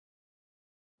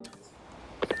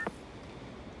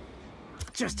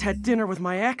Just had dinner with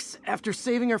my ex after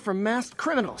saving her from masked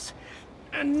criminals.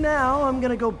 And now I'm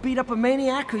gonna go beat up a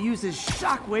maniac who uses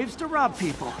shockwaves to rob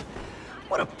people.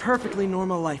 What a perfectly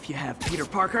normal life you have, Peter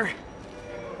Parker.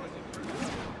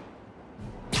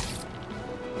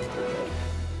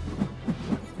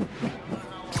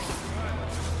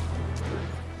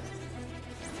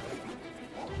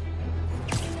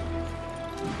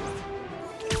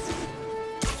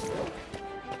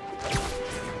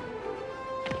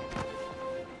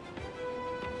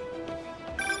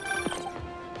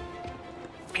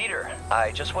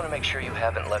 I just want to make sure you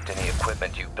haven't left any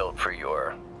equipment you built for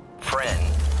your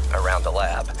friend around the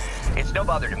lab. It's no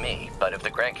bother to me, but if the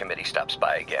grant committee stops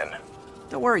by again...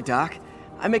 Don't worry, Doc.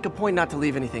 I make a point not to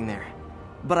leave anything there.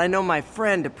 But I know my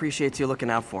friend appreciates you looking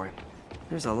out for him.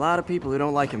 There's a lot of people who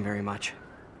don't like him very much.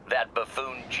 That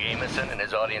buffoon Jameson and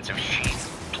his audience of sheep,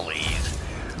 please.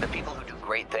 The people who do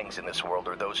great things in this world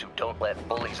are those who don't let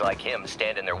bullies like him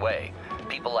stand in their way.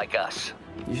 People like us.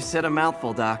 You said a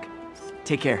mouthful, Doc.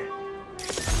 Take care.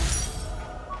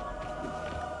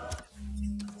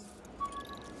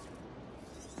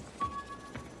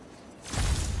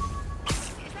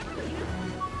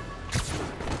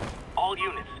 All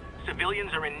units,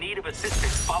 civilians are in need of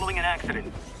assistance following an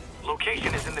accident.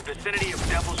 Location is in the vicinity of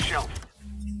Devil's Shelf.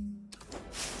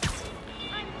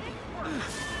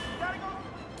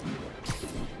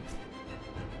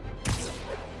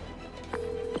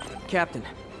 Captain,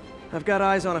 I've got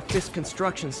eyes on a Fisk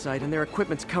construction site and their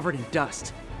equipment's covered in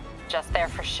dust. Just there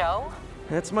for show?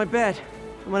 That's my bet.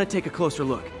 I'm gonna take a closer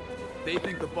look. They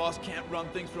think the boss can't run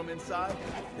things from inside?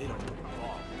 They don't know the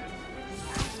boss.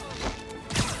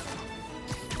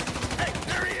 Hey,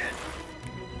 there he is!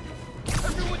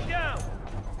 Everyone down!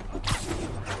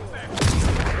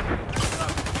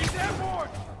 He's airborne!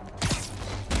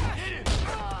 Hit it!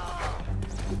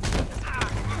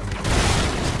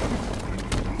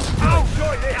 Oh,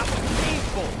 boy, they have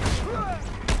painful!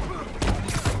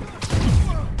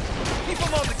 Keep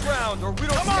him on the ground, or we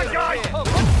don't. Come on, guys!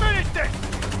 Let's finish this!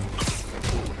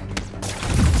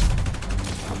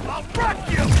 I'll wreck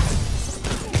you!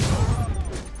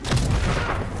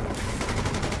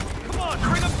 Come on,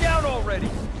 bring him down already!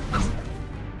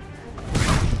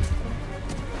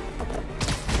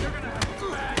 You're gonna have a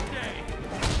bad day.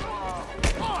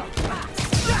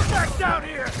 Get back down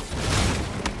here!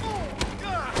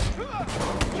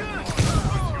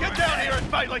 Get down here and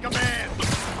fight like a man!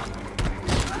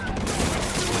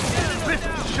 This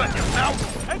will shut your mouth!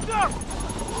 Heads up!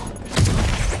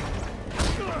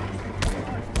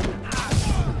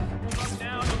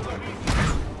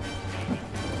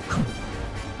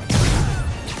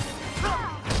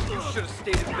 You should have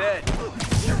stayed in bed.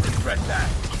 You'll regret that.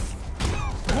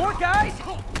 More guys?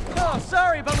 Oh,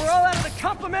 sorry, but we're all out of the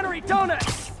complimentary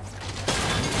donuts!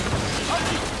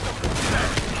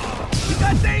 You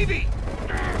got Davey!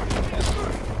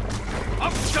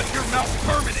 I'll shut your mouth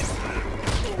permanent!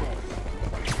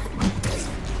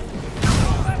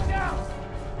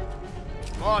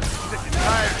 Boss is sick and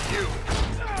tired of you.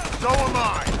 So am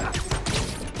I.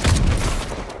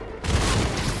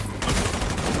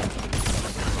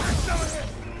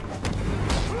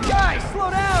 Guys, slow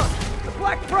down! The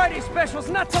Black Friday special's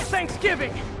not till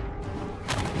Thanksgiving!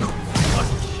 Plus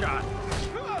shot.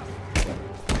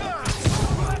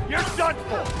 You're done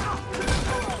for!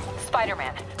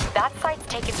 Spider-Man, that site's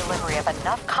taken delivery of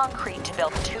enough concrete to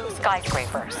build 2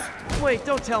 skyscrapers. Wait,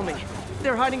 don't tell me.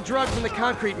 They're hiding drugs in the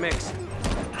concrete mix.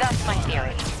 That's my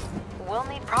theory. We'll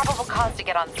need probable cause to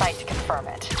get on site to confirm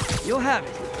it. You'll have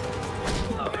it.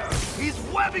 He's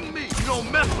webbing me. You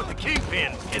don't mess with the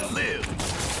Kingpin and live.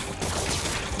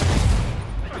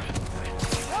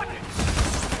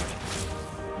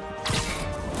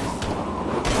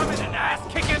 Come in an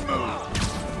ass-kicking move!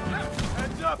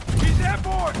 Heads up! He's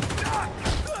airborne!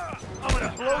 I'm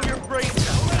gonna blow your brains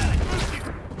out!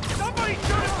 Somebody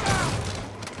shoot him down!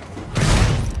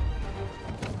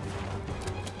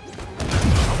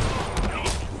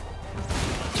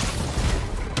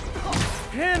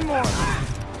 And more.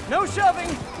 No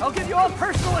shoving. I'll give you all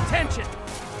personal attention.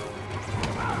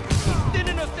 He's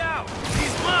thinning us out!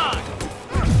 He's mine!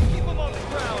 Keep him on the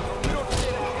ground or we don't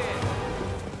stand a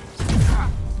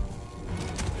chance.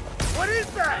 What is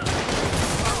that?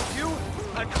 If you,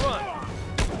 I'd run.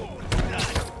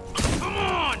 Come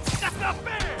on! That's not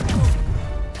fair!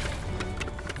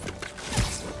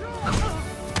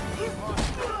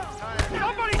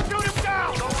 Somebody shoot him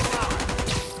down!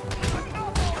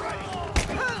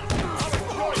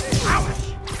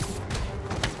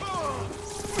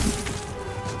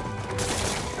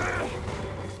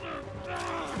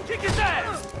 Kick his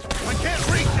ass! I can't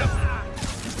reach him.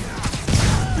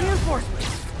 Reinforcements.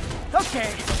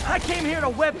 Okay, I came here to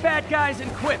web bad guys and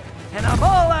quip, and I'm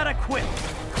all out of quip.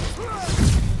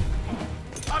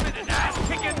 I'm in an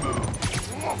ass-kicking mood.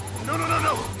 No, no, no,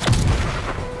 no!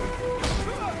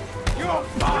 You're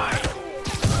fine.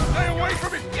 Stay away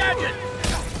from his gadget.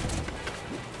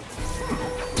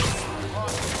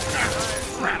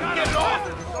 Get it off!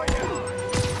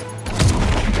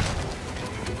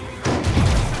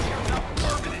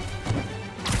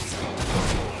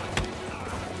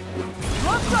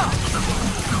 Gloves up!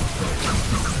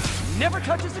 Never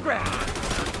touches the ground.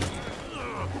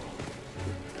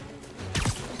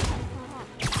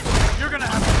 You're gonna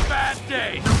have a bad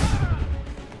day.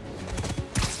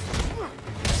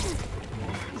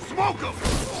 Smoke him!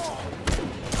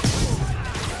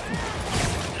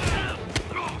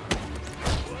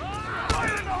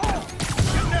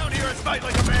 Get down here and fight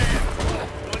like a man.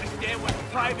 You understand what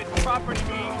private property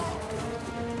means?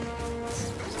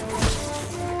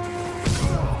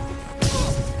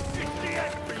 It's the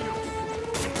end for you.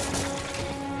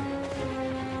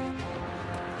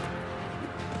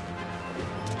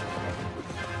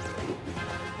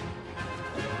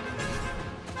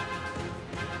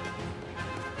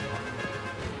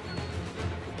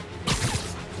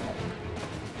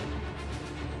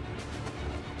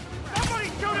 Somebody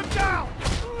shoot him down!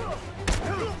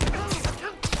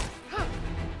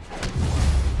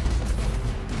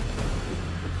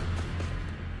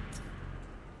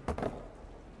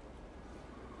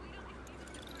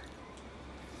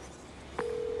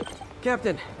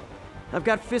 Captain, I've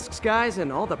got Fisk's guys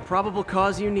and all the probable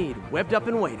cause you need, webbed up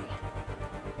and waiting.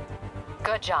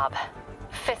 Good job.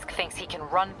 Fisk thinks he can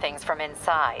run things from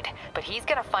inside, but he's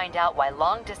gonna find out why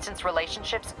long-distance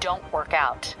relationships don't work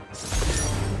out.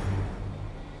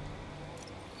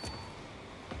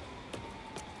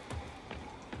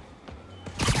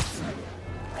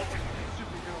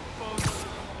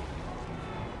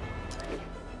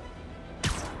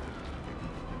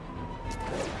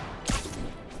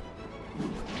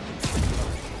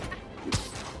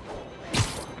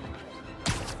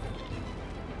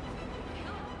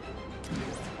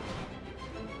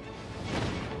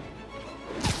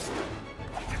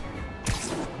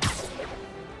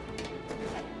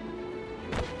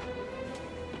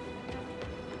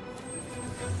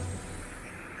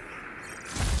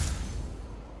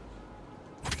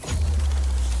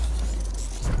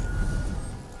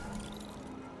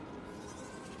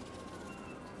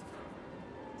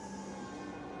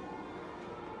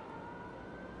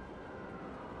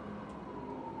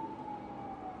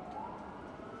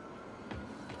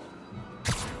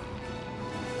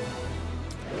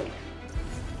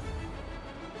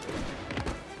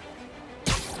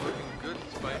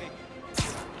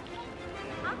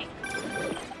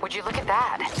 Would you look at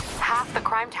that? Half the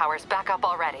crime tower's back up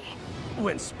already.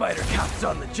 When Spider Cop's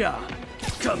on the job,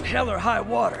 come hell or high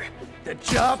water, the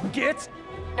job gets...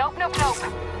 Nope, nope, nope.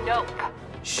 Nope.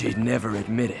 She'd never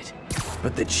admit it,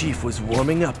 but the chief was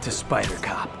warming up to Spider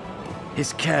Cop.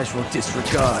 His casual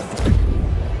disregard for...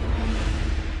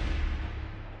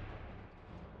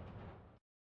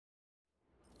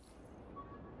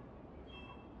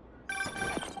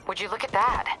 Would you look at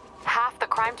that? Half the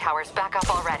crime tower's back up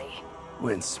already.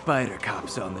 When Spider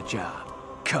Cop's on the job,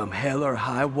 come hell or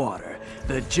high water,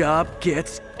 the job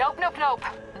gets... Nope, nope, nope.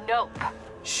 Nope.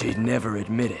 She'd never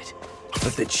admit it,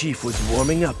 but the chief was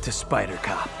warming up to Spider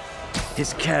Cop.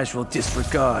 His casual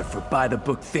disregard for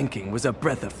by-the-book thinking was a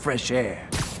breath of fresh air.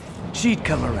 She'd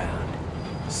come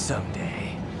around someday.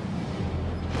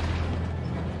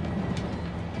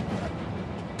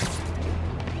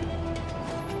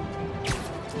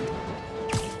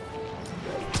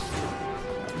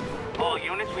 All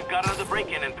units, we've got another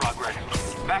break-in in progress.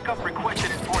 Backup requested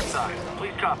at port side.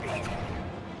 Please copy.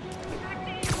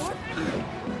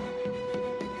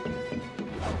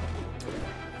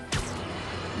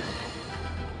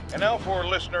 And now for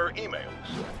listener emails.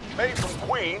 May from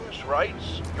Queens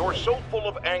writes, "You're so full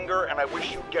of anger and I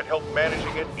wish you'd get help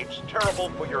managing it. It's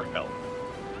terrible for your health."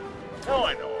 Now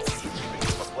I know you speak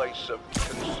from a place of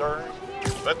concern,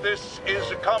 but this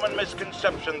is a common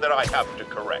misconception that I have to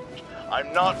correct.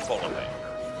 I'm not full of anger.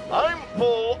 I'm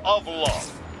full of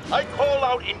love. I call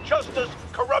out injustice,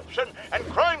 corruption, and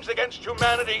crimes against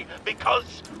humanity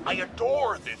because I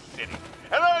adore this city.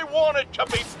 And I want it to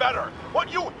be better. What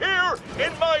you hear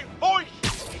in my voice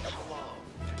is love.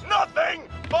 Nothing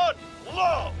but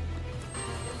love.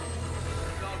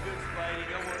 It's all good, Spidey.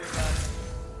 Don't worry about it.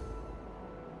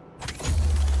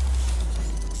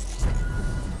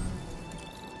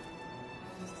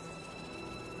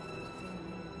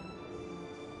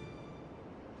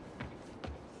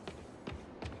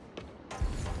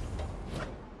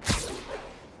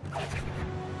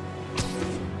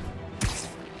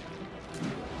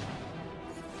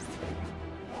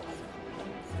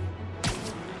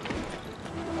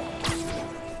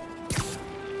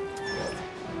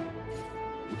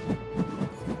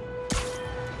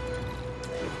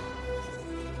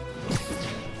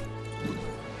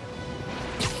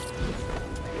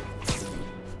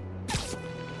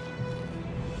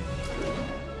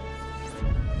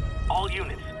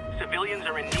 civilians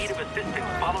are in need of assistance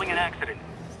following an accident.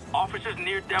 Officers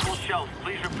near Devil's Shelf,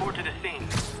 please report to the scene.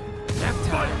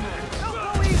 Spiderman! Don't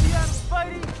go easy on him,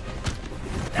 Spidey!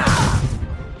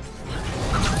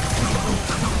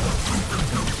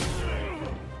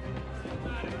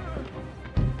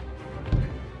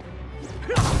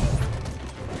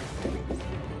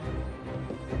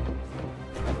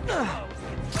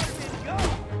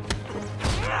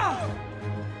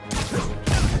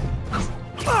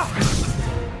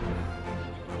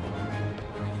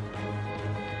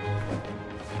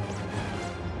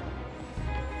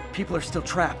 People are still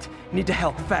trapped. Need to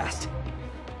help, fast.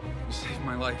 You saved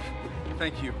my life.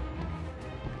 Thank you.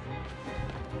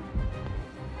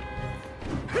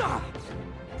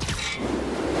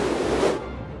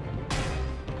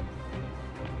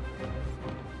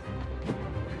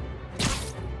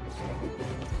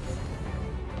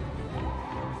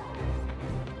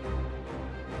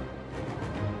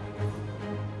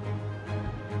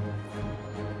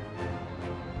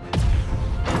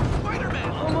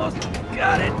 Almost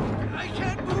got it. I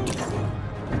can't move!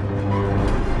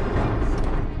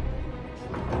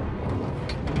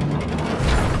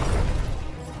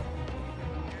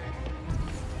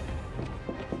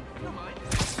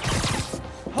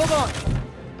 Hold on.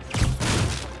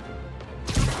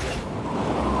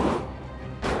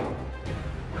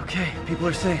 Okay, people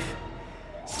are safe.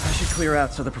 I should clear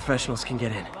out so the professionals can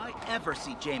get in. If I ever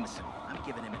see Jameson, I'm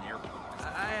giving him an airport.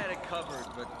 I had it covered,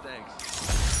 but thanks.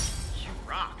 You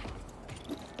rock.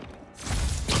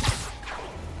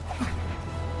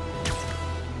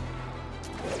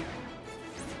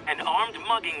 An armed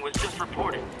mugging was just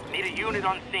reported. Need a unit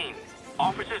on scene.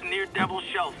 Officers near Devil's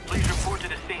Shelf, please report to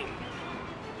the scene.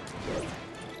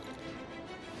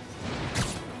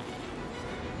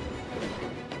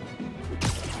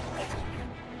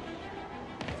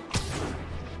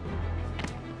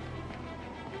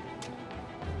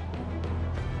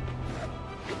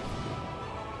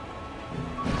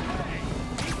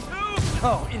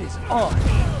 Oh, it is on.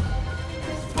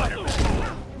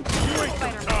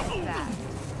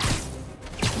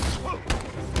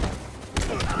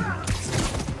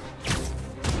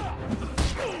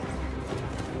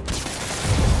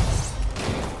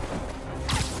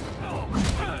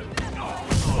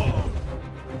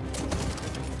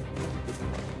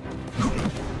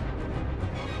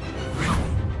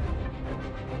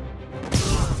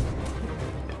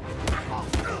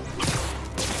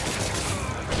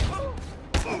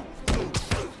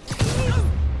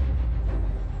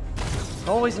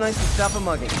 Always nice to stop a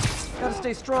mugging. Gotta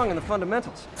stay strong in the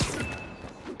fundamentals.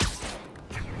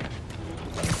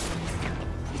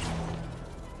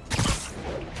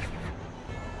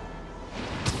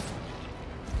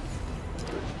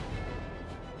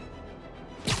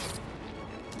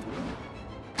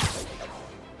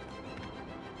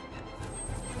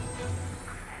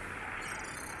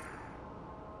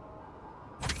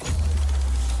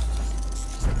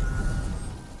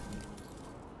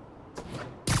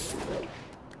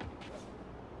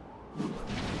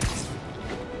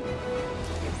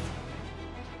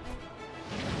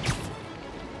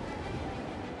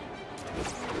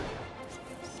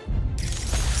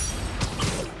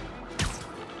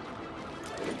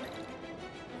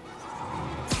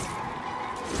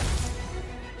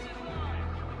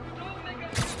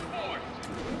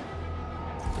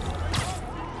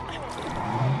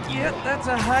 Yep, that's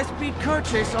a high-speed car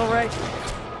chase, all right.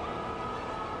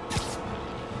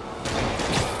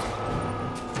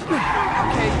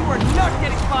 Okay, you are not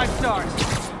getting 5 stars.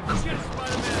 Get it,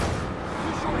 Spider-Man!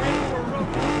 Use your hand for a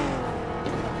rope!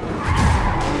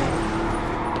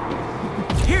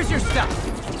 Here's your stuff.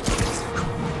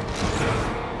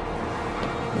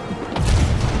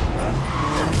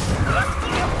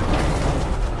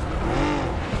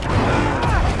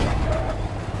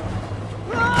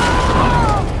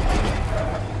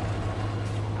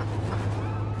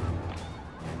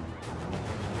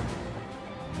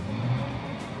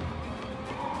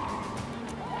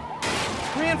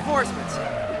 Reinforcements.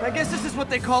 I guess this is what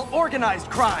they call organized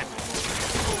crime.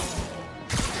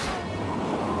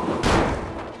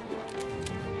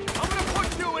 I'm gonna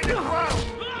put you in the ground!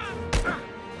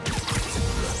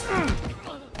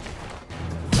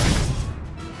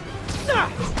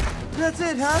 That's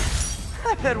it, huh?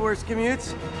 I've had worse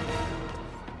commutes.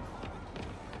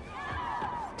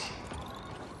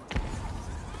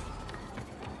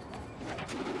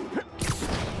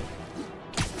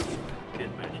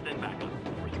 Dispatch, stand back up.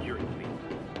 We're securing the scene.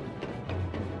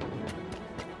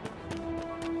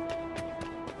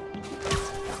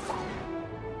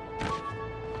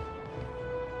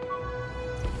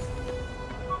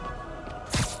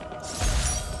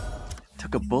 Took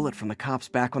took a bullet from the cops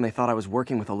back when they thought I was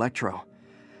working with Electro.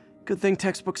 Good thing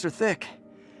textbooks are thick.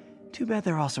 Too bad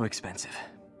they're also expensive.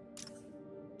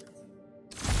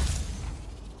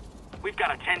 We've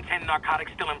got a 10-10 narcotic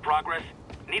still in progress.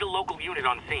 Need a local unit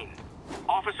on scene.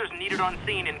 Officers needed on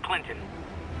scene in Clinton.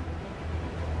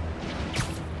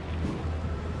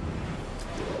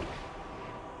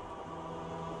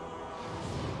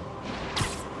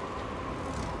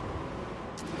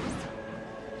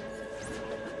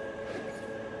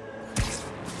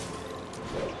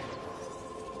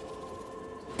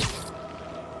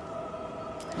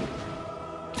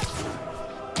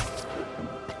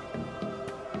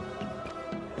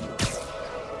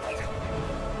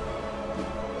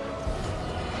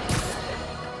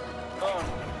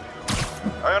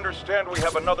 I understand we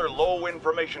have another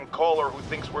low-information caller who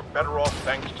thinks we're better off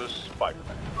thanks to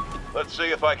Spider-Man. Let's see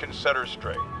if I can set her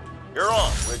straight. You're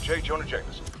on with J. Jonah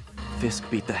Jameson. Fisk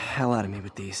beat the hell out of me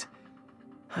with these.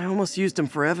 I almost used them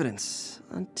for evidence,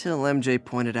 until MJ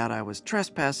pointed out I was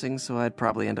trespassing, so I'd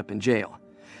probably end up in jail.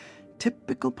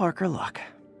 Typical Parker luck.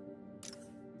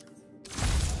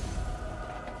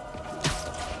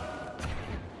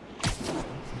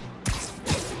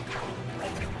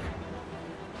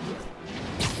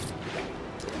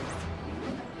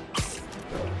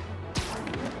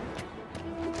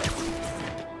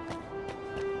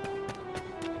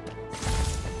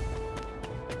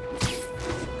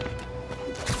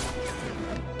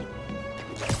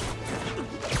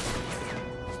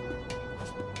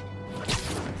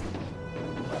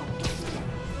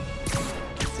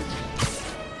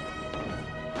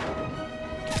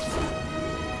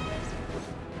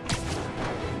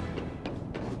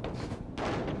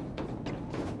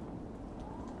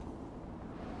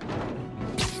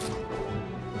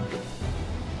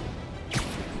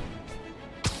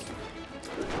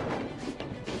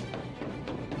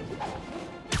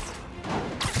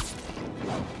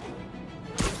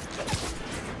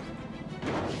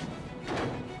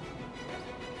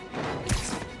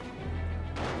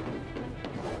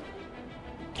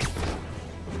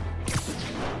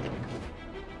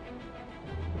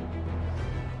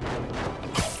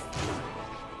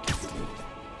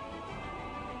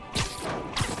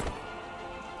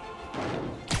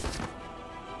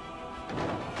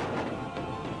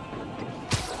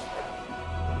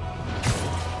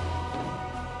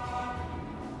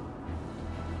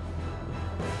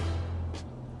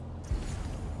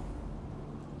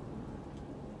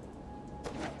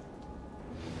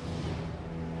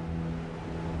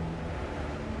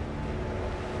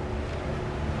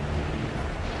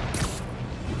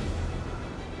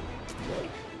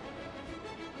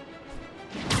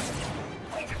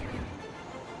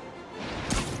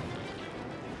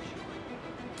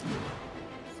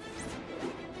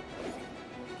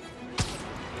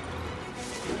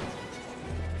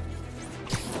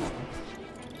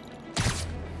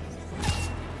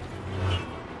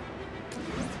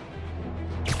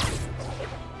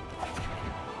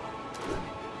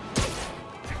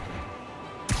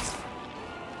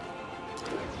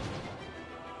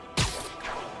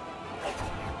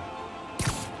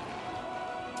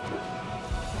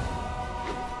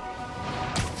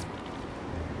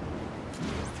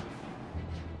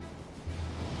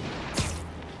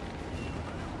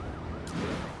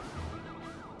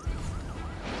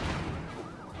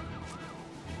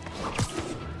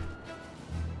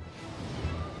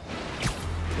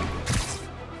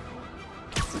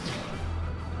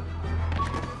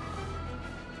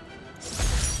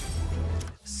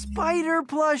 Spider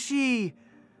plushie!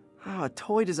 Oh, a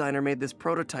toy designer made this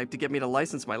prototype to get me to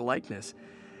license my likeness.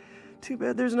 Too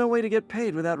bad there's no way to get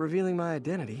paid without revealing my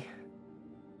identity.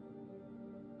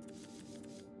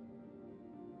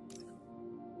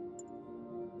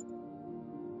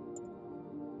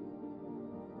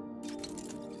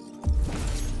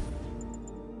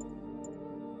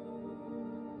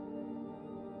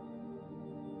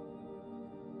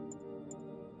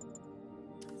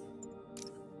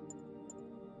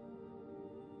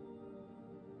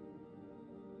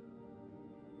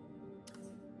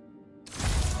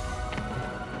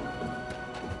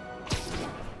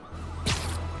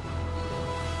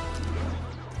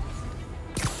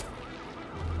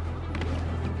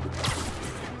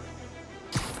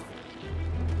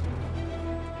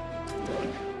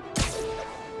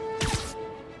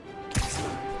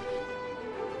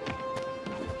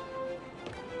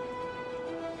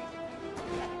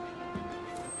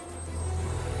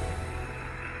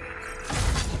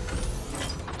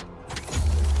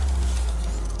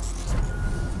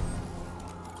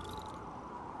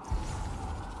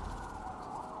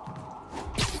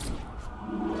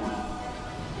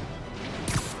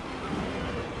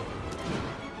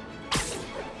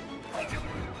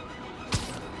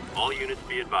 All units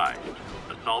be advised.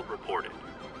 Assault reported.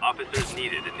 Officers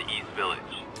needed in the East Village.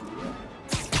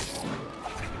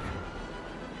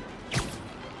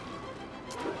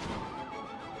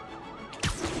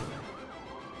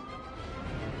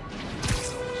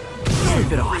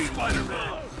 Sleep it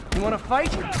off. You wanna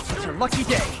fight? It's your lucky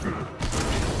day.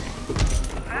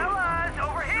 Fellas,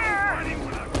 over here!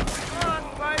 Come on,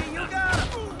 Spidey, you got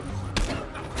him!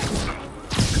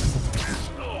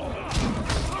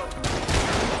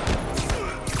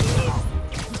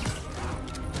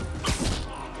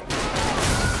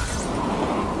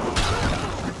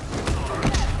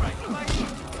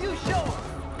 You show him!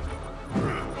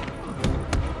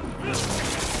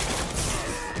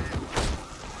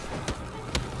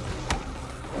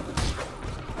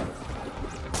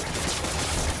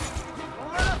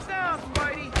 Don't let us down,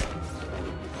 Spidey!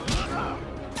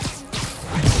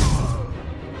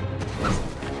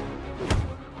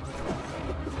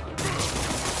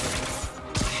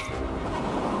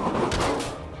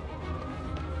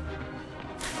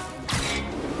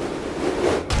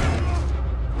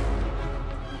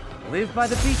 Live by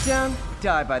the beatdown,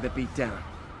 die by the beatdown.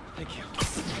 Thank you.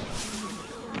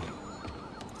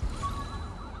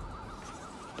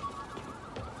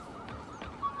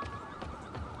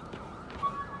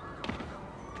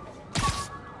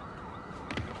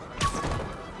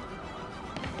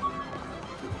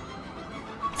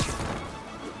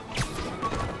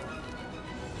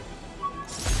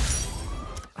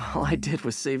 All I did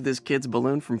was save this kid's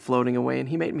balloon from floating away, and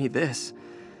he made me this.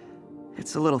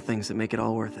 It's the little things that make it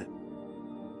all worth it.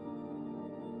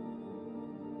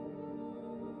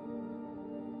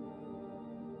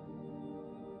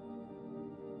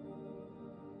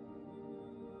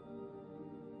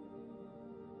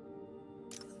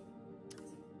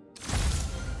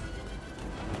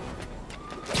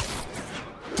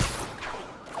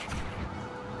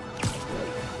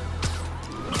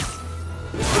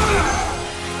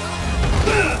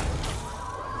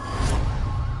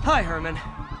 Hi, Herman.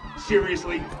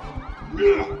 Seriously? Give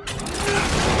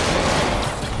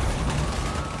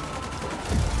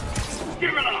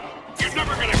it up! You're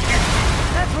never gonna get me!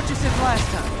 That's what you said last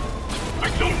time. I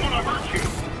don't want to hurt you!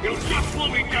 You'll just slow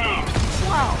me down!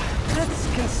 Wow,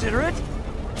 that's considerate.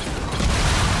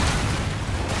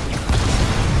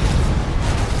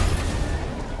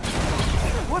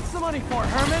 What's the money for,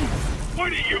 Herman? Why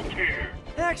do you care?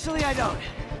 Actually, I don't.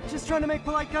 Just trying to make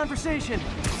polite conversation.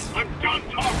 I'm done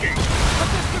talking! But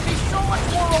this could be so much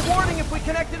more rewarding if we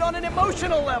connected on an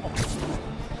emotional level.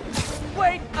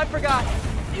 Wait, I forgot.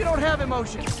 You don't have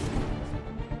emotions.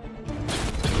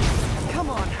 Come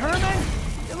on, Herman.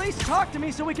 At least talk to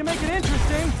me so we can make it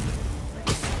interesting.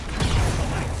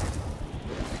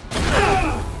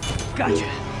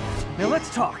 Gotcha. Now let's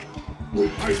talk.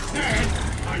 I said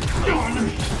I'm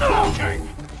done talking!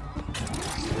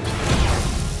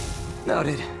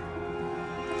 Noted.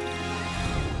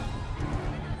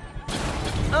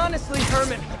 Honestly,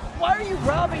 Herman, why are you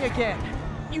robbing again?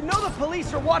 You know the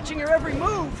police are watching your every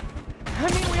move. I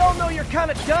mean, we all know you're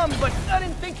kind of dumb, but I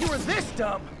didn't think you were this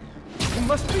dumb. You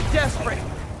must be desperate,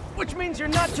 which means you're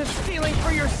not just stealing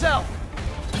for yourself.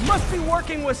 You must be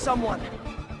working with someone,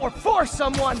 or for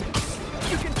someone.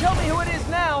 You can tell me who it is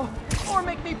now, or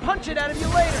make me punch it out of you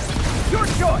later. Your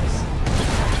choice.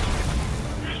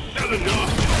 Shut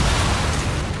enough!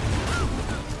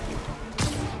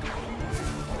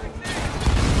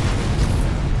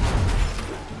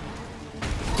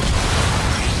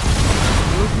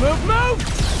 Move, move!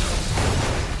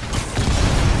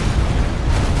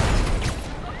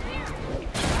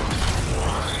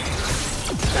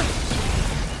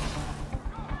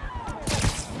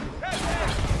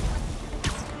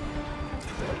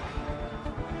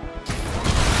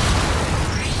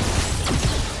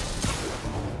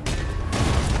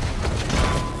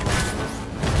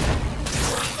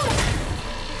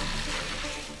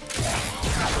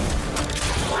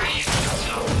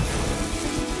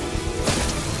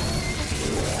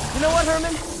 You know what,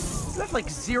 Herman? You have like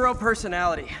zero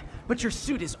personality, but your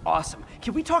suit is awesome.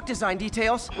 Can we talk design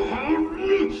details?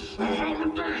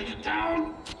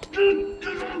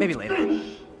 Maybe later.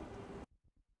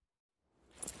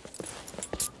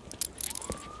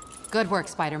 Good work,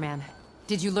 Spider-Man.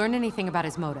 Did you learn anything about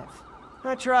his motive?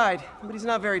 I tried, but he's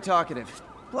not very talkative.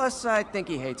 Plus, I think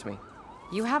he hates me.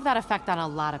 You have that effect on a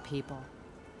lot of people.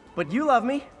 But you love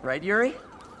me, right, Yuri?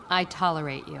 I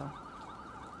tolerate you.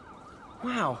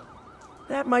 Wow.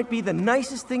 That might be the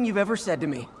nicest thing you've ever said to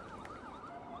me.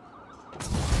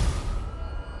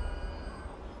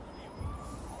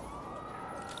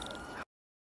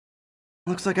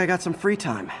 Looks like I got some free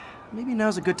time. Maybe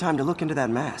now's a good time to look into that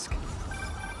mask.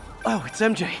 Oh, it's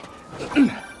MJ.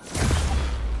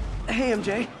 Hey,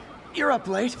 MJ. You're up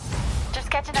late.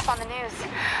 Just catching up on the news.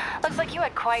 Looks like you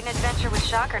had quite an adventure with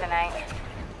Shocker tonight.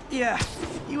 Yeah,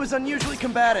 he was unusually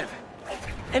combative.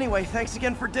 Anyway, thanks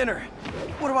again for dinner.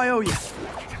 What do I owe you?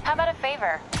 How about a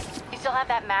favor? You still have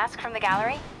that mask from the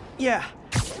gallery? Yeah,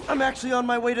 I'm actually on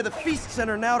my way to the F.E.A.S.T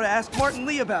Center now to ask Martin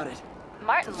Lee about it.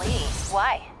 Martin Lee?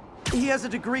 Why? He has a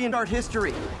degree in art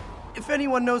history. If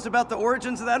anyone knows about the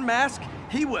origins of that mask,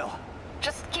 he will.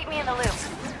 Just keep me in the loop.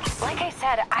 Like I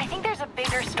said, I think there's a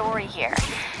bigger story here,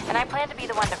 and I plan to be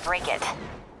the one to break it.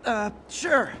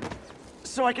 Sure.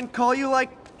 So I can call you,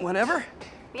 like, whenever?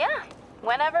 Yeah,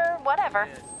 whenever, whatever.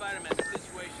 Yeah, Spider-Man, the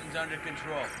situation's under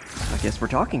control. I guess we're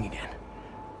talking again.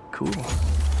 Cool.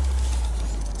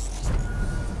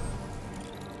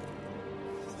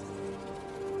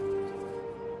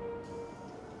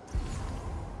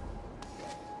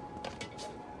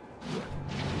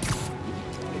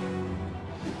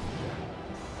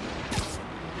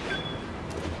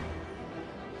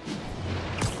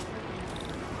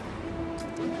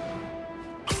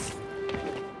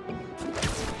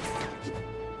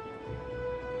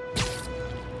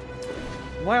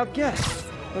 Wild guess.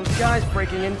 Those guys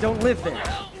breaking in don't live there.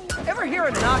 Ever hear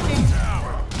a knocking?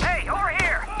 Hey, over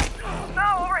here!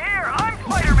 No, over here! I'm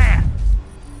Spider-Man!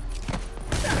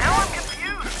 Now I'm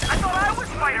confused. I thought I was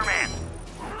Spider-Man.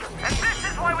 And this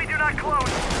is why we do not clone.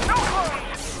 No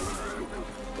clones!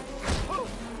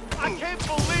 I can't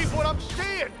believe what I'm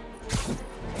seeing!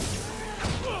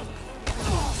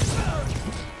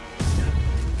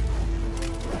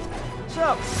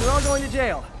 So, we're all going to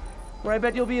jail. Where I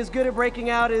bet you'll be as good at breaking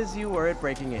out as you were at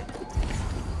breaking in.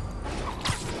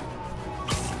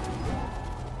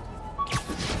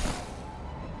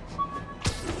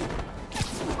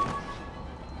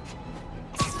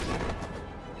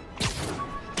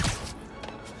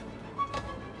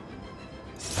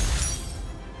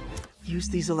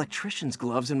 Used these electrician's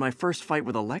gloves in my first fight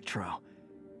with Electro.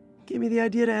 Gave me the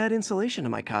idea to add insulation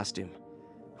to my costume,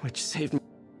 which saved me.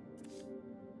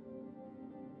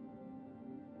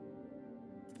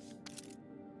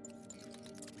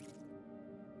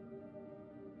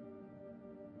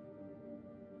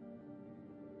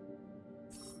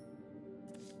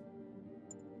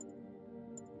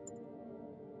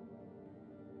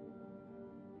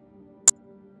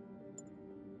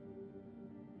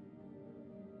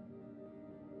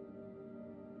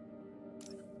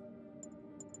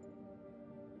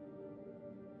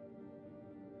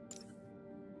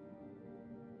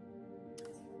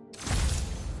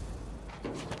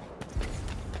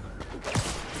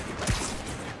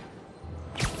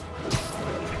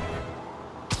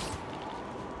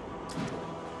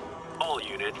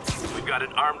 We've got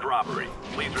an armed robbery.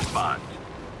 Please respond.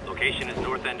 Location is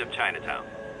north end of Chinatown.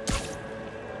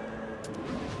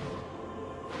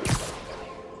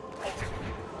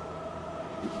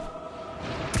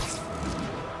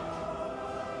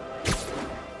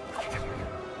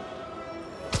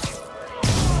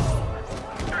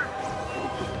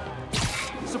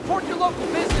 Support your local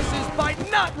businesses by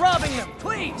not robbing them,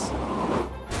 please!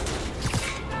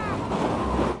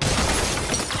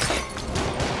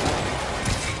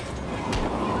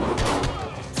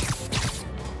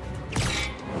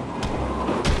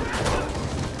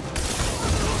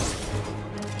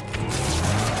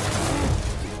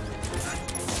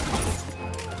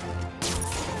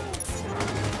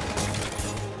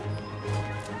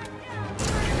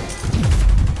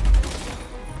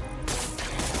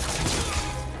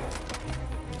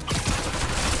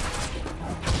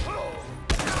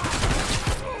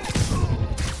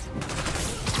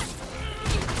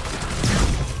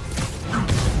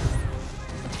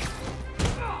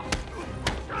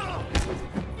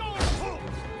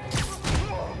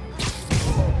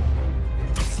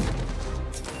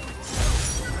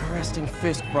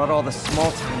 Fisk brought all the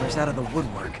small-timers out of the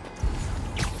woodwork.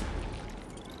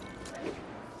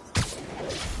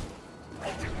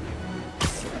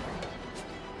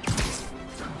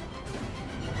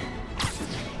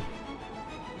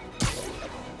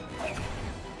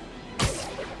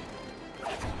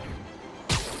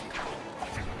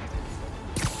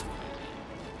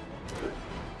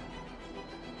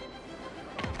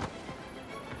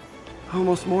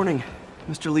 Almost morning.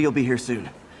 Mr. Lee will be here soon.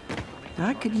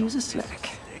 I could use a snack.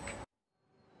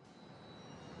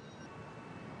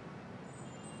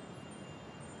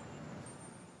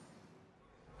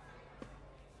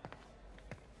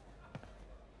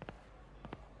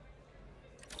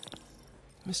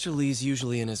 Mr. Lee's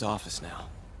usually in his office now.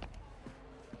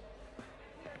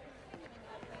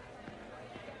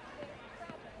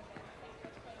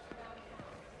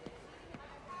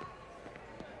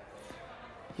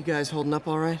 You guys holding up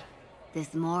all right?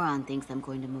 This moron thinks I'm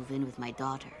going to move in with my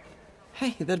daughter.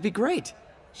 Hey, that'd be great.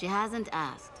 She hasn't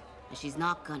asked, and she's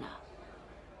not gonna.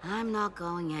 I'm not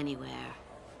going anywhere.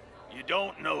 You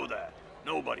don't know that.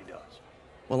 Nobody does.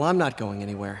 Well, I'm not going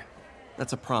anywhere.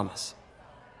 That's a promise.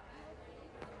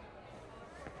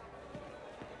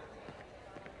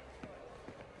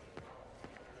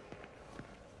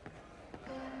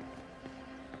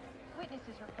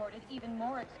 Witnesses reported even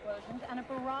more explosions and a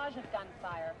barrage of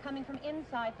gunfire coming from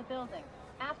inside the building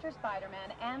after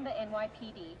Spider-Man and the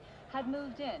NYPD had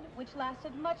moved in, which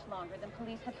lasted much longer than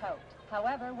police had hoped.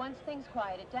 However, once things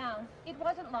quieted down, it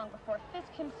wasn't long before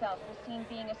Fisk himself was seen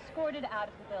being escorted out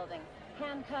of the building,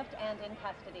 handcuffed and in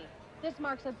custody. This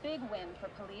marks a big win for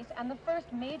police and the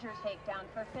first major takedown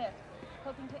for Fisk,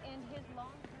 hoping to end his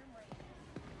long-term reign.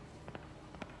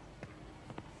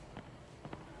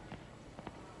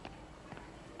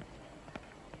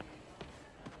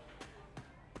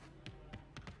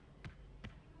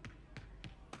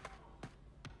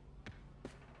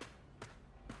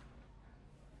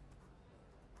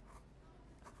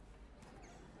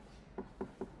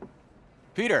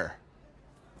 Peter,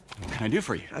 what can I do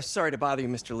for you? Sorry to bother you,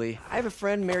 Mr. Lee. I have a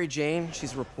friend, Mary Jane.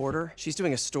 She's a reporter. She's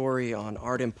doing a story on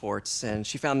art imports, and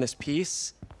she found this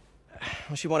piece.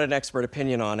 Well, she wanted an expert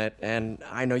opinion on it, and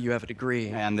I know you have a degree.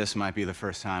 And this might be the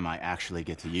first time I actually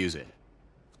get to use it.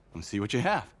 Let's see what you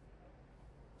have.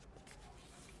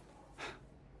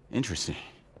 Interesting.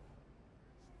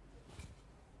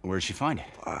 Where did she find it?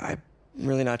 I'm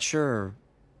really not sure.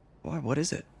 Why, what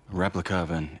is it? A replica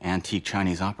of an antique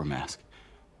Chinese opera mask.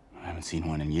 I haven't seen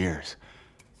one in years.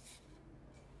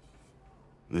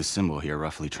 This symbol here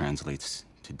roughly translates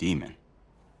to demon.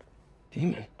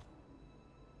 Demon?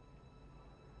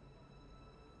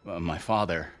 Well, my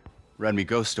father read me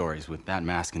ghost stories with that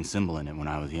mask and symbol in it when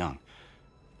I was young.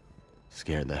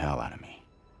 Scared the hell out of me.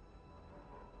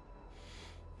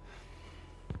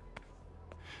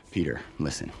 Peter,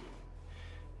 listen.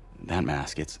 That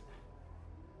mask, it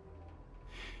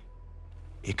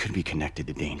could be connected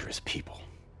to dangerous people.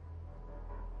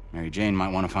 Mary Jane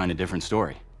might want to find a different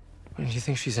story. Do you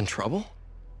think she's in trouble?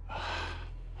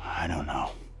 I don't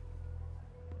know.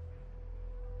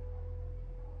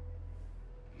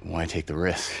 Why take the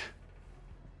risk?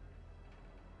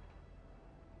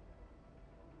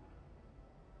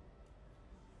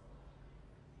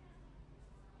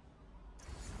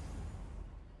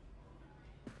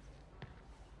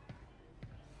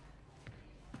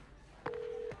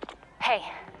 Hey.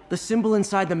 The symbol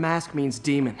inside the mask means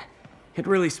demon. It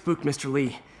really spooked Mr.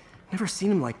 Lee. Never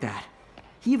seen him like that.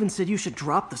 He even said you should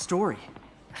drop the story.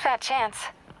 Fat chance.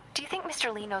 Do you think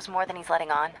Mr. Lee knows more than he's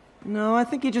letting on? No, I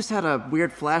think he just had a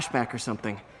weird flashback or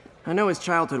something. I know his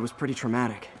childhood was pretty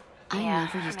traumatic. I Yeah,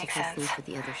 never used to makes fall sense. asleep at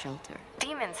the other shelter.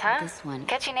 Demons, huh? This one,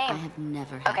 Catchy name. I have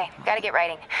never had. Okay, gotta get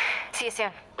writing. See you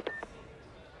soon.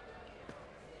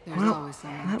 Well,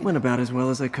 that went about as well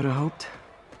as I could have hoped.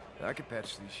 I could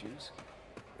patch these shoes.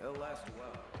 They'll last a while.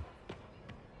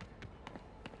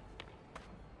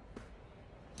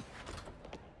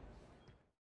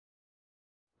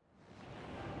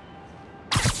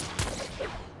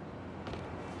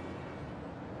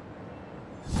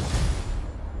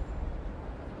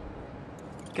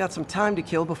 Got some time to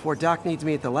kill before Doc needs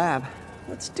me at the lab.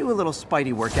 Let's do a little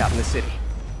Spidey workout in the city.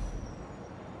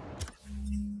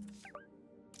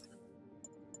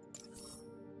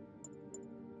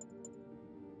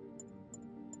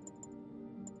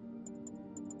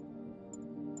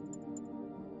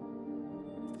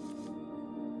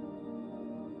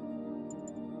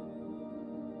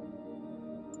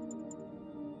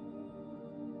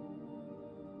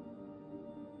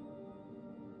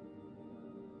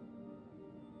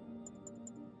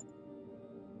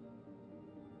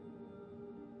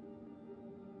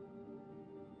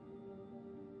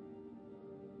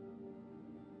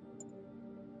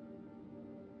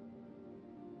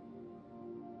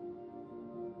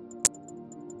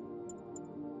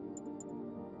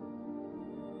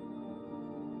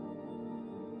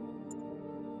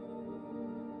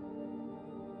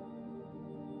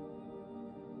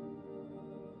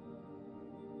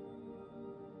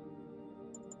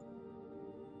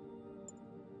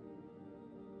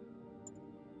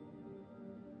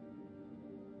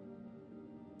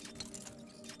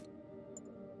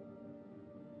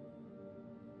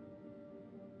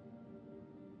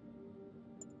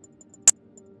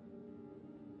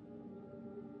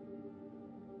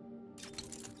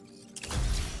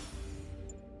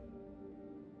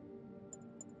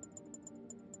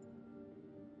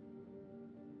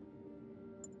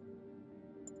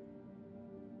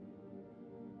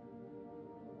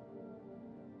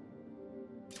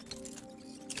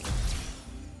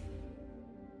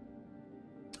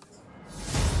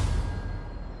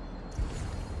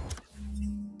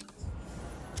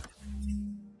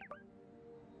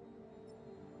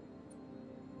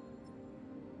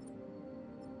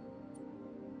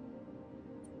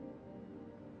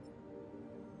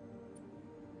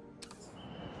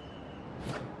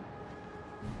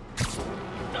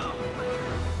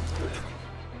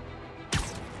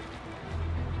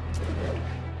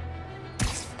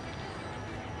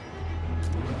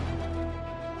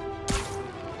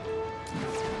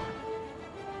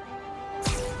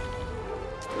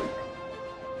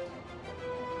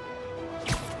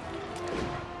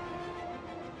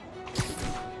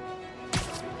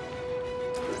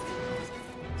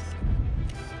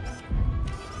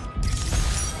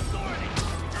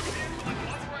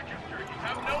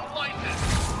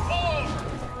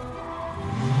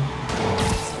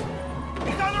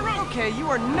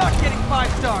 are not getting 5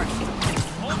 stars!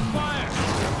 Hold fire!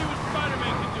 Let's see what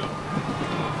Spider-Man can do.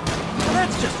 Well,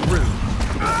 that's just rude.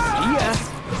 Yes.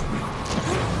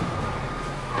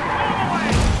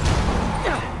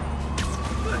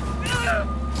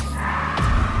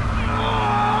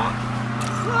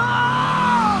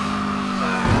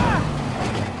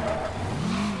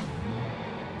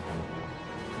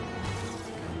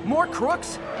 More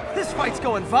crooks? This fight's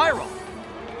going viral.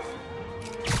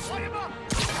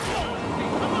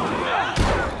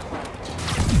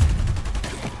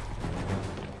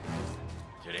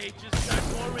 Today just got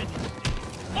more interesting.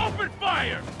 Open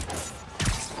fire!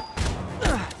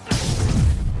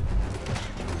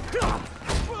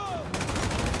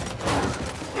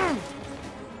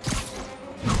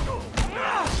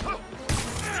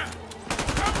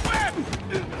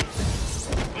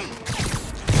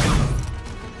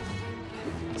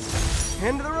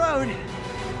 End of the road.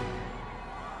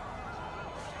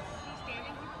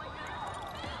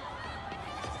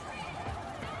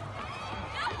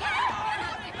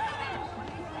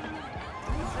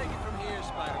 Take it from here,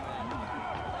 Spider-Man.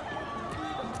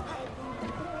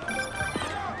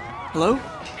 Hello?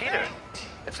 Peter,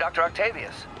 it's Dr.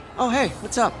 Octavius. Oh, hey,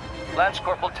 what's up? Lance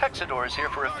Corporal Texador is here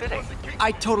for a fitting.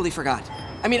 I totally forgot.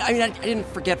 I didn't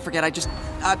forget. I just,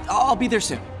 I'll be there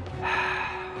soon.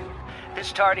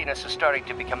 This tardiness is starting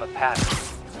to become a pattern.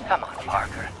 Come on,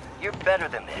 Parker. You're better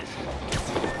than this.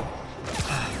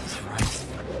 That's right.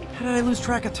 How did I lose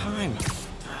track of time?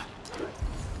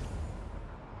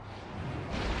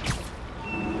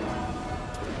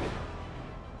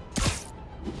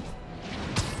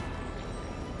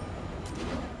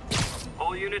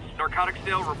 All units, narcotic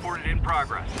sale reported in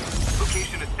progress.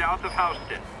 Location is south of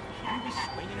Houston. You be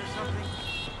swinging or something?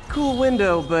 Cool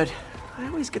window, but I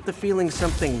always get the feeling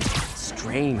something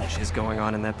strange is going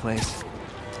on in that place.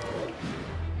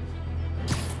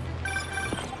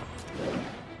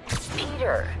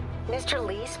 Peter, Mr.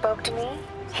 Lee spoke to me.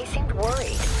 He seemed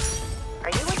worried.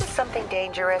 Are you into something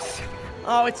dangerous?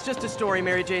 Oh, it's just a story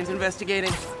Mary Jane's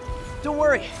investigating. Don't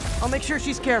worry, I'll make sure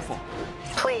she's careful.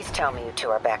 Please tell me you two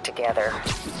are back together.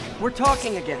 We're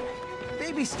talking again.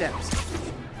 Baby steps.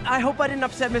 I hope I didn't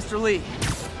upset Mr. Lee.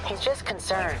 He's just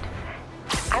concerned.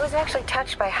 I was actually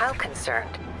touched by how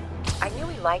concerned. I knew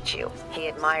he liked you. He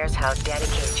admires how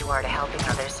dedicated you are to helping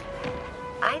others.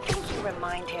 I think you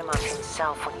remind him of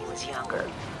himself when he was younger.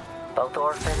 Both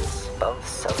orphans, both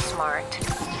so smart.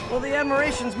 Well, the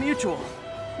admiration's mutual.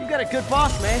 You got a good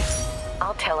boss, May.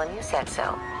 I'll tell him you said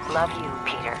so. Love you,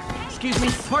 Peter. Excuse me,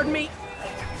 pardon me.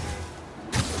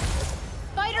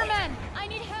 Spider-Man! I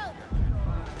need help!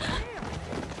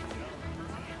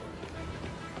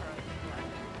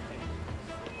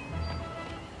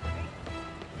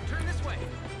 Turn this way.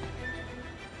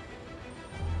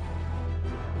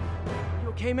 You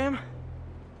okay, ma'am?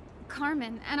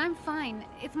 Carmen, and I'm fine.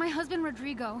 It's my husband,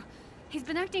 Rodrigo. He's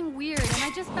been acting weird, and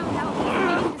I just found out he's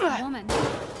dating this woman.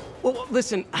 Well,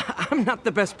 listen, I'm not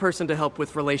the best person to help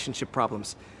with relationship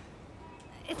problems.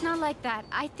 It's not like that.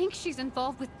 I think she's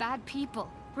involved with bad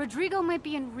people. Rodrigo might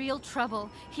be in real trouble.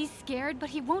 He's scared, but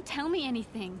he won't tell me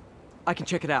anything. I can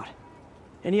check it out.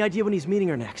 Any idea when he's meeting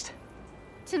her next?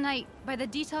 Tonight, by the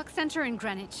detox center in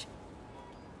Greenwich.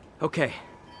 Okay.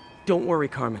 Don't worry,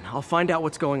 Carmen. I'll find out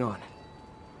what's going on.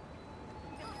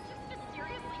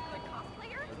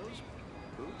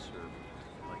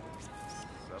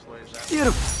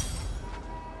 Beautiful.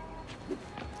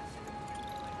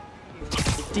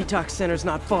 Detox center's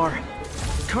not far.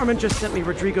 Carmen just sent me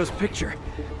Rodrigo's picture.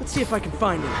 Let's see if I can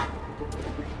find him.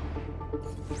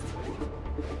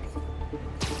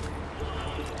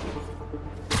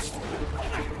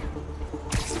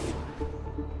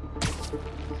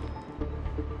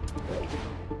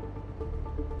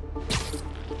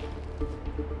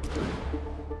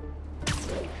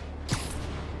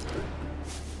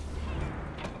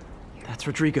 That's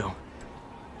Rodrigo.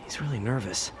 He's really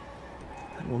nervous.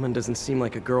 That woman doesn't seem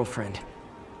like a girlfriend.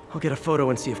 I'll get a photo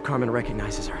and see if Carmen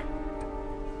recognizes her.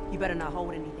 You better not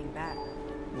hold anything back.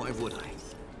 Why would I?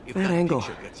 If that angle,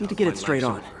 gets need to out, get my it straight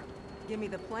life's on. over. Give me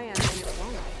the plan and it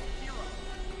won't.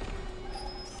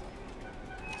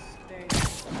 There you go.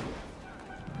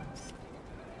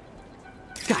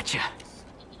 Gotcha.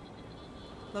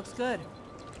 Looks good.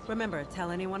 Remember, tell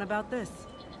anyone about this,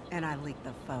 and I leak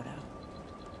the photo.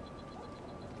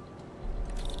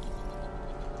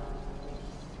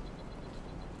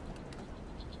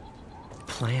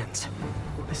 Plans.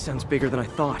 This sounds bigger than I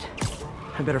thought.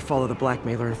 I better follow the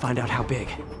blackmailer and find out how big.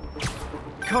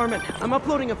 Carmen, I'm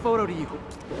uploading a photo to you.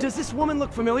 Does this woman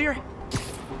look familiar?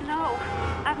 No,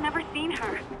 I've never seen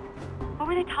her. What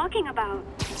were they talking about?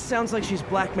 Sounds like she's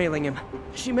blackmailing him.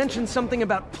 She mentioned something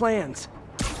about plans.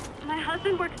 My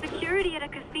husband works security at a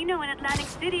casino in Atlantic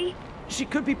City. She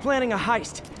could be planning a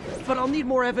heist, but I'll need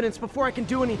more evidence before I can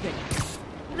do anything.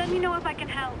 Let me know if I can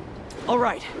help. All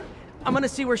right. I'm gonna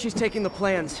see where she's taking the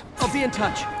plans. I'll be in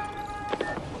touch.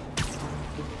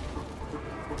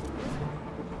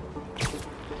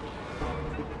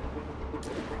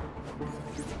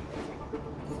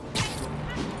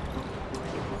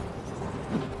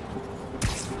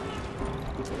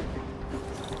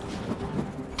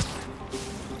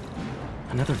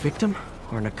 Another victim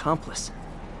or an accomplice?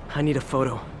 I need a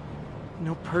photo.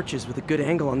 No perches with a good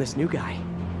angle on this new guy.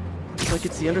 Looks like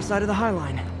it's the underside of the High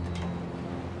Line.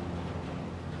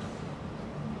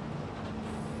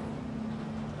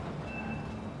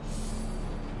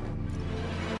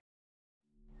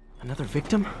 Another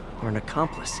victim or an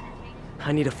accomplice?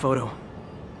 I need a photo.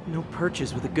 No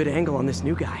perches with a good angle on this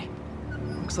new guy.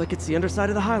 Looks like it's the underside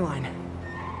of the High Line.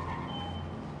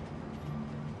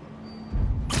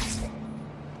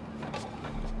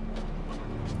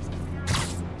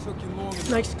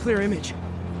 Nice clear image.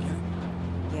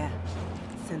 Yeah.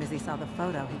 As soon as he saw the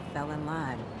photo, he fell in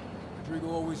line. Rodrigo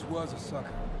always was a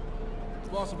sucker. The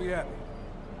boss will be happy.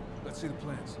 Let's see the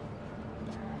plans.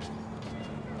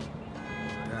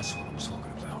 That's what I'm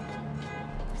talking about.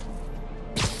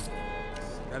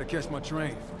 Gotta catch my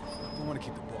train. Don't want to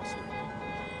keep the boss waiting.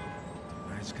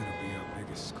 Tonight's gonna be our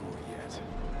biggest score yet.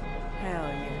 Hell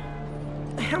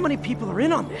yeah. How many people are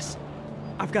in on this?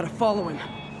 I've got to follow him.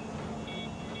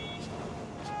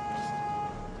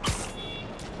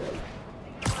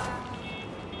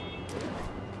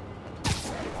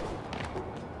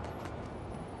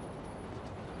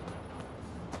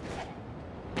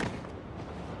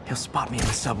 He'll spot me in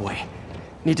the subway.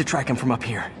 Need to track him from up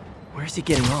here. Where's he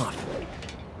getting off?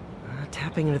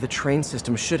 Tapping into the train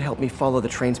system should help me follow the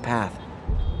train's path.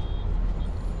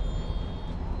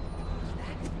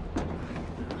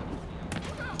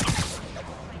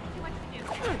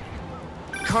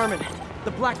 Carmen,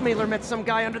 the blackmailer met some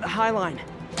guy under the High Line.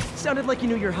 Sounded like you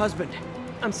knew your husband.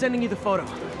 I'm sending you the photo.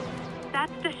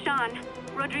 That's Deshaun,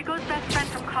 Rodrigo's best friend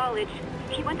from college.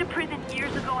 He went to prison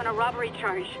years ago on a robbery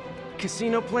charge.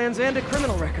 Casino plans and a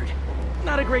criminal record.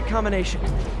 Not a great combination.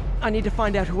 I need to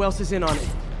find out who else is in on it.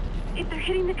 If they're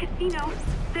hitting the casino,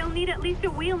 they'll need at least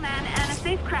a wheelman and a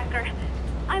safecracker.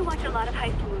 I watch a lot of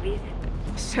heist movies.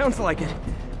 Sounds like it.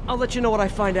 I'll let you know what I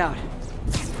find out.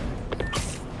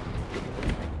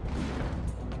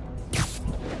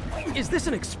 Is this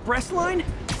an express line?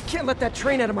 Can't let that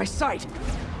train out of my sight.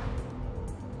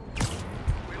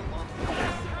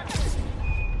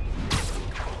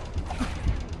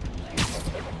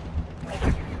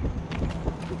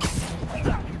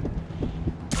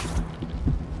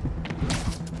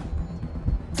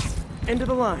 End of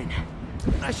the line.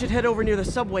 I should head over near the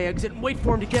subway exit and wait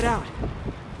for him to get out.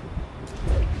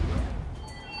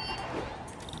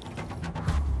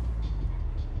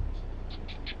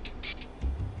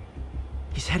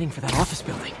 He's heading for that office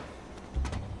building.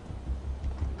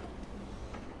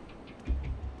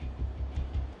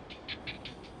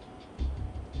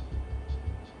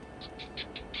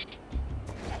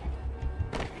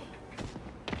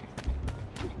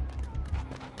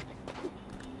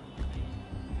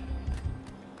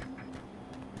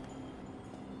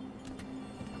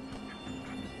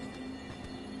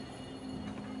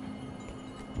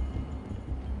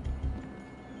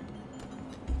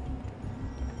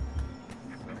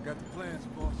 Got the plans,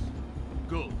 boss.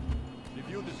 Good.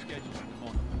 Review the schedules in the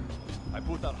morning. I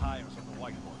put our hires on the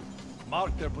whiteboard.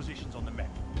 Mark their positions on the map.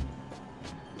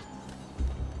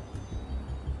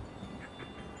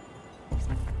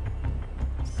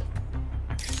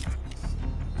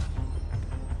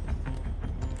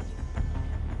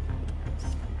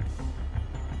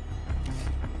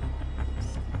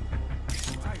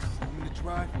 I'm in the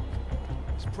drive.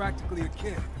 He's practically a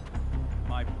kid.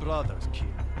 My brother's kid.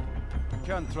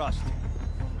 Can't trust him.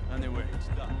 Anyway, it's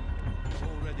done.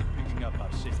 Already picking up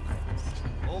our city.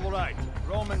 All right,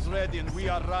 Roman's ready and we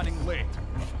are running late.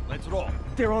 Let's roll.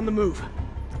 They're on the move.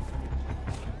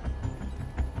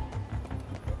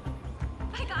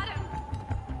 I got him.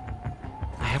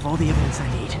 I have all the evidence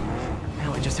I need.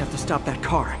 Now I just have to stop that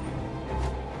car.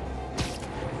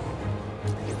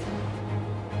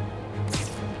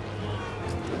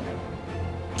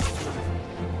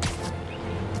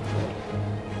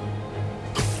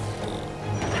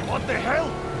 What the hell?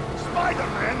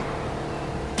 Spider-Man?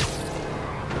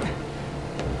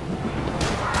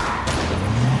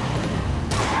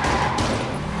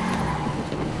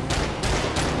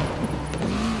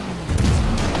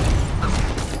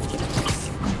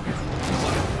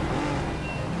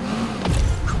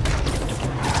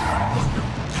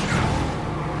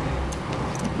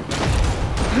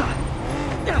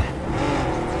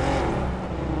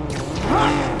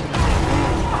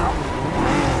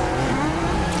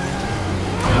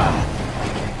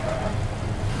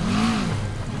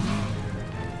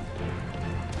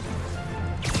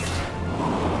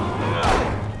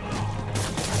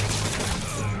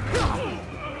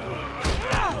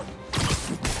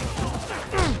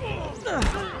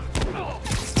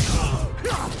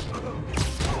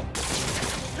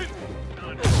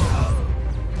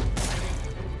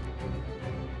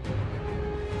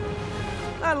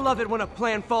 I love it when a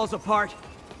plan falls apart.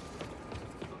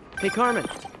 Hey, Carmen.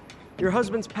 Your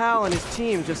husband's pal and his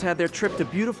team just had their trip to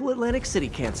beautiful Atlantic City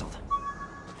canceled.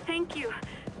 Thank you.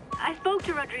 I spoke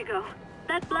to Rodrigo.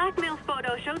 That blackmail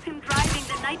photo shows him driving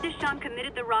the night Deshawn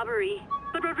committed the robbery.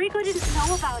 But Rodrigo didn't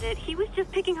know about it. He was just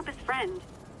picking up his friend.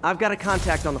 I've got a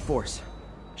contact on the force.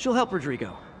 She'll help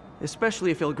Rodrigo,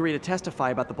 especially if he'll agree to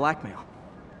testify about the blackmail.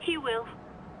 He will.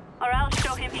 Or I'll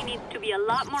show him he needs to be a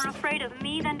lot more afraid of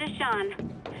me than Deshawn.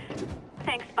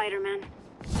 Thanks, Spider-Man.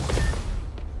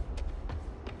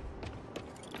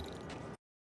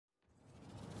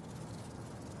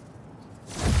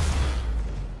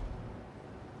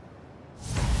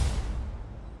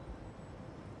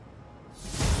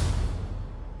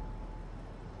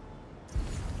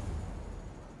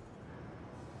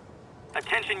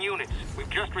 Attention units, we've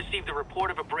just received a report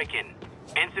of a break-in.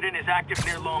 Incident is active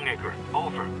near Longacre.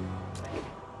 Over.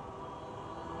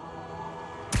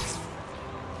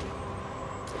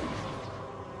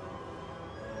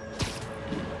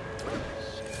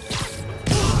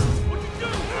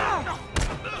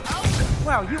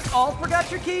 Wow, you all forgot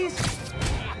your keys?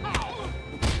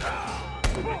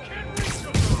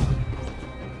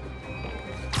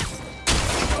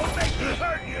 Don't make me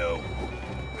hurt you!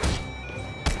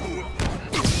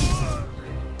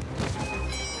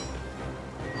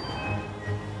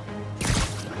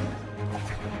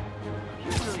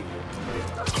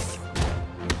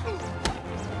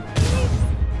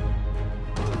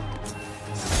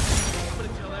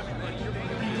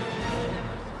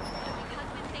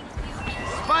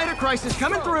 Spider crisis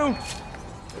coming through!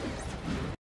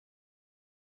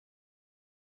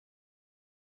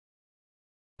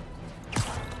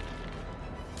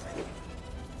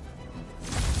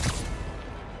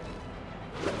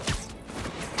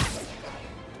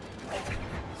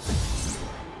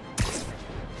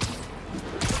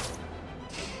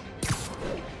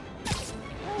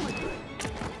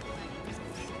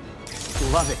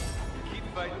 Love it. Keep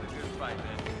fighting the good fight,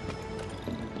 man.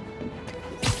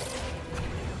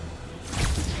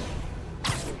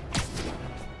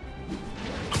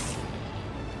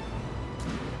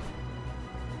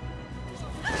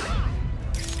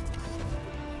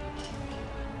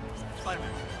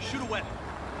 Spider-Man, shoot a weapon.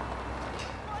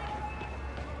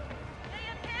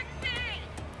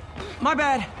 My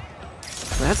bad.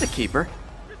 That's a keeper.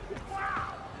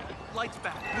 Lights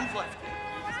back. Move left.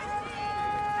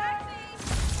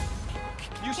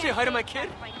 Can you say hi to my kid?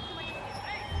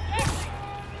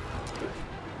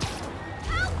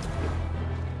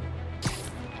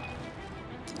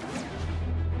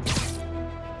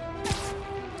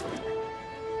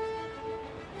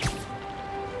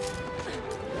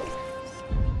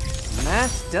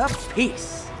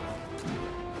 Masterpiece.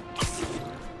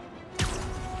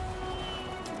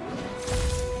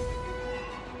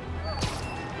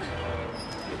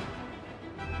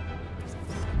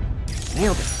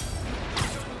 Nailed it.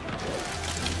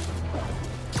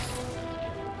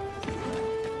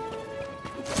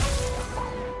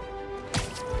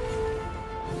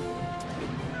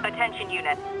 Attention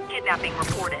unit. Kidnapping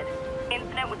reported.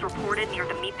 Incident was reported near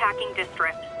the meatpacking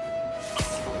district.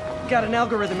 Got an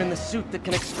algorithm in the suit that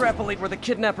can extrapolate where the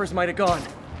kidnappers might have gone.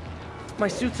 My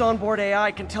suit's onboard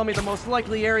AI can tell me the most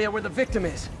likely area where the victim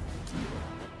is.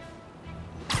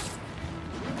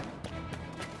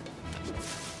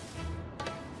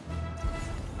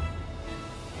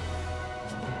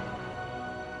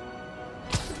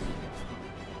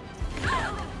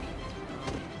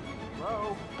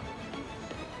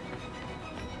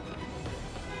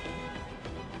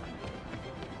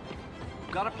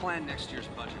 Got to plan next year's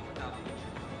budget without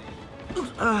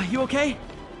You okay?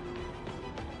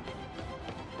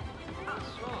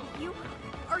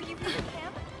 Are you from the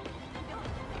camp?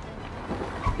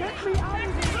 Get me out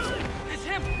of here! It's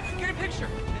him! Get a picture!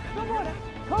 Come on!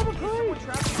 Call the police!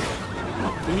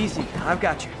 Easy, I've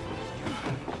got you.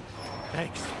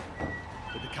 Thanks.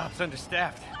 But the cops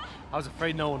understaffed. I was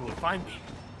afraid no one would find me.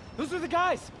 Those are the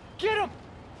guys! Get them!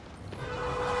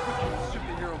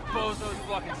 Superhero bozos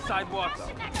blocking sidewalks.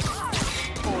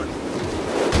 Forward.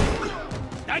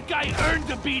 That guy earned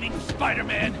a beating,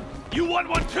 Spider-Man! You want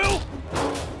one too?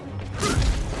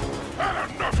 Had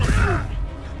enough of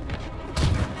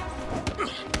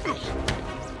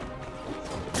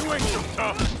you! You ain't so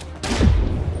tough!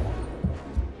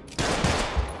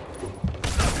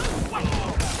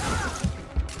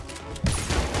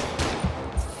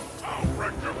 I'll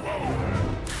wreck your boat!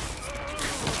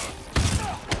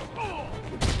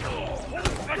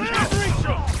 I can't reach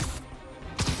him!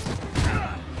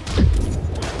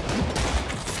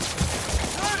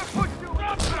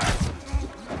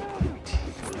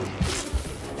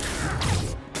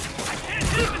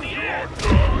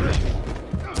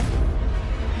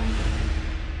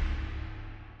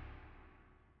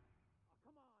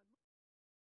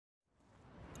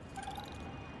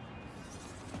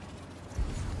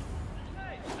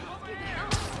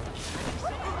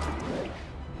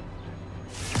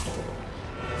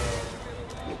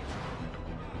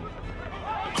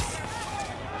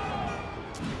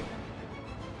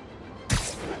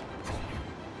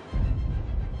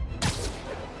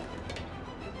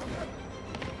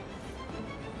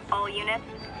 All units,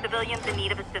 civilians in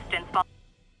need of assistance following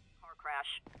a car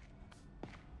crash.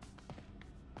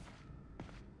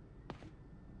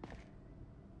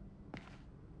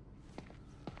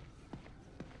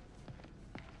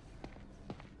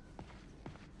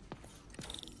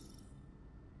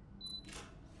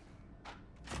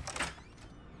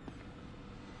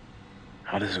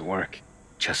 How does it work?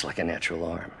 Just like a natural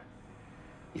arm.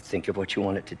 You think of what you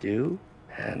want it to do,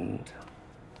 and...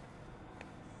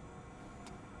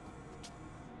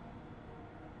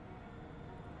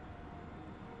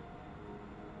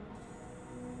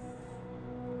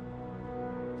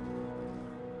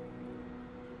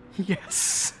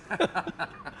 Yes.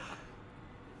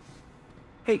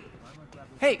 Hey,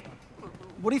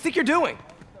 what do you think you're doing?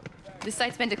 This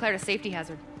site's been declared a safety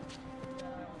hazard.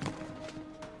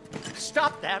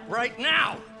 Stop that right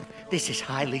now! This is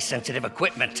highly sensitive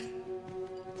equipment.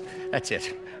 That's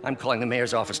it. I'm calling the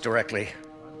mayor's office directly.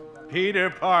 Peter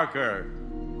Parker,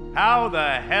 how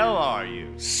the hell are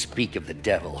you? Speak of the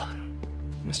devil.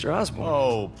 Mr. Osborn.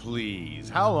 Oh, please.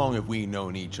 How long have we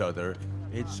known each other?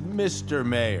 It's Mr.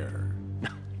 Mayor.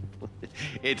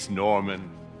 It's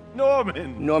Norman.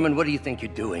 Norman! Norman, what do you think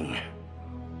you're doing?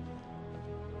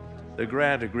 The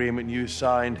grant agreement you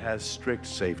signed has strict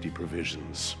safety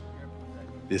provisions.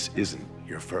 This isn't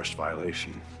your first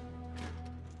violation.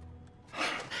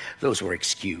 Those were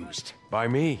excused. By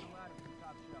me.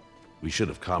 We should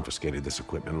have confiscated this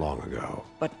equipment long ago.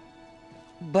 But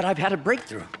I've had a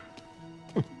breakthrough.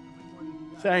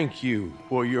 Thank you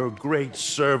for your great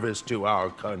service to our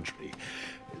country.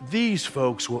 These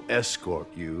folks will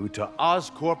escort you to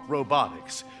Oscorp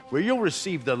Robotics, where you'll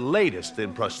receive the latest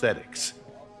in prosthetics.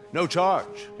 No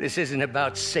charge. This isn't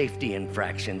about safety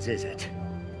infractions, is it?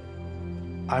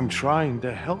 I'm trying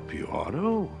to help you,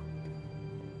 Otto.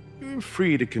 You're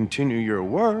free to continue your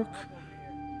work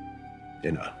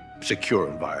in a secure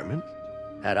environment.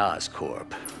 At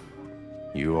Oscorp.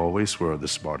 You always were the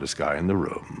smartest guy in the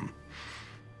room.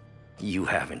 You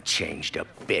haven't changed a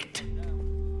bit.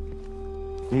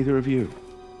 Neither of you.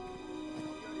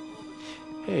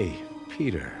 Hey,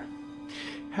 Peter.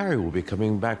 Harry will be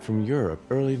coming back from Europe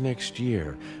early next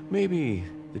year. Maybe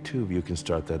the two of you can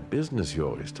start that business you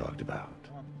always talked about.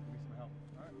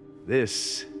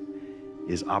 This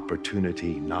is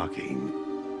opportunity knocking.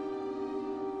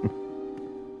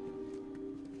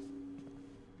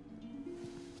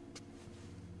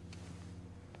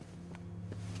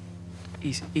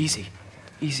 Easy.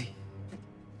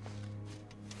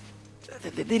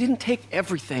 They didn't take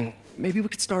everything. Maybe we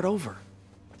could start over.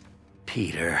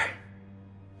 Peter,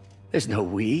 there's no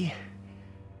we.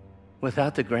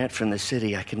 Without the grant from the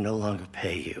city, I can no longer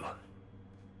pay you.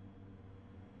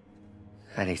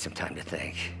 I need some time to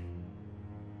think.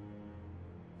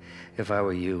 If I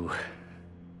were you,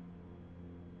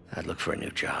 I'd look for a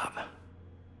new job.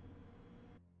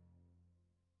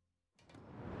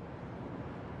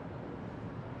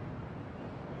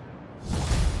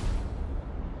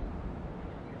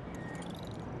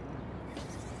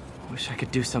 Wish I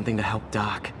could do something to help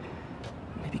Doc.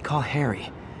 Maybe call Harry.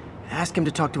 Ask him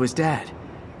to talk to his dad.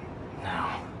 No.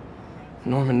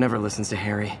 Norman never listens to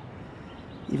Harry.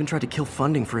 Even tried to kill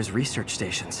funding for his research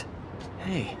stations.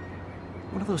 Hey,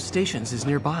 one of those stations is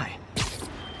nearby.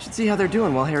 Should see how they're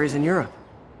doing while Harry's in Europe.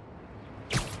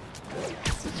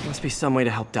 Must be some way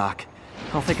to help Doc.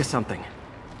 I'll think of something.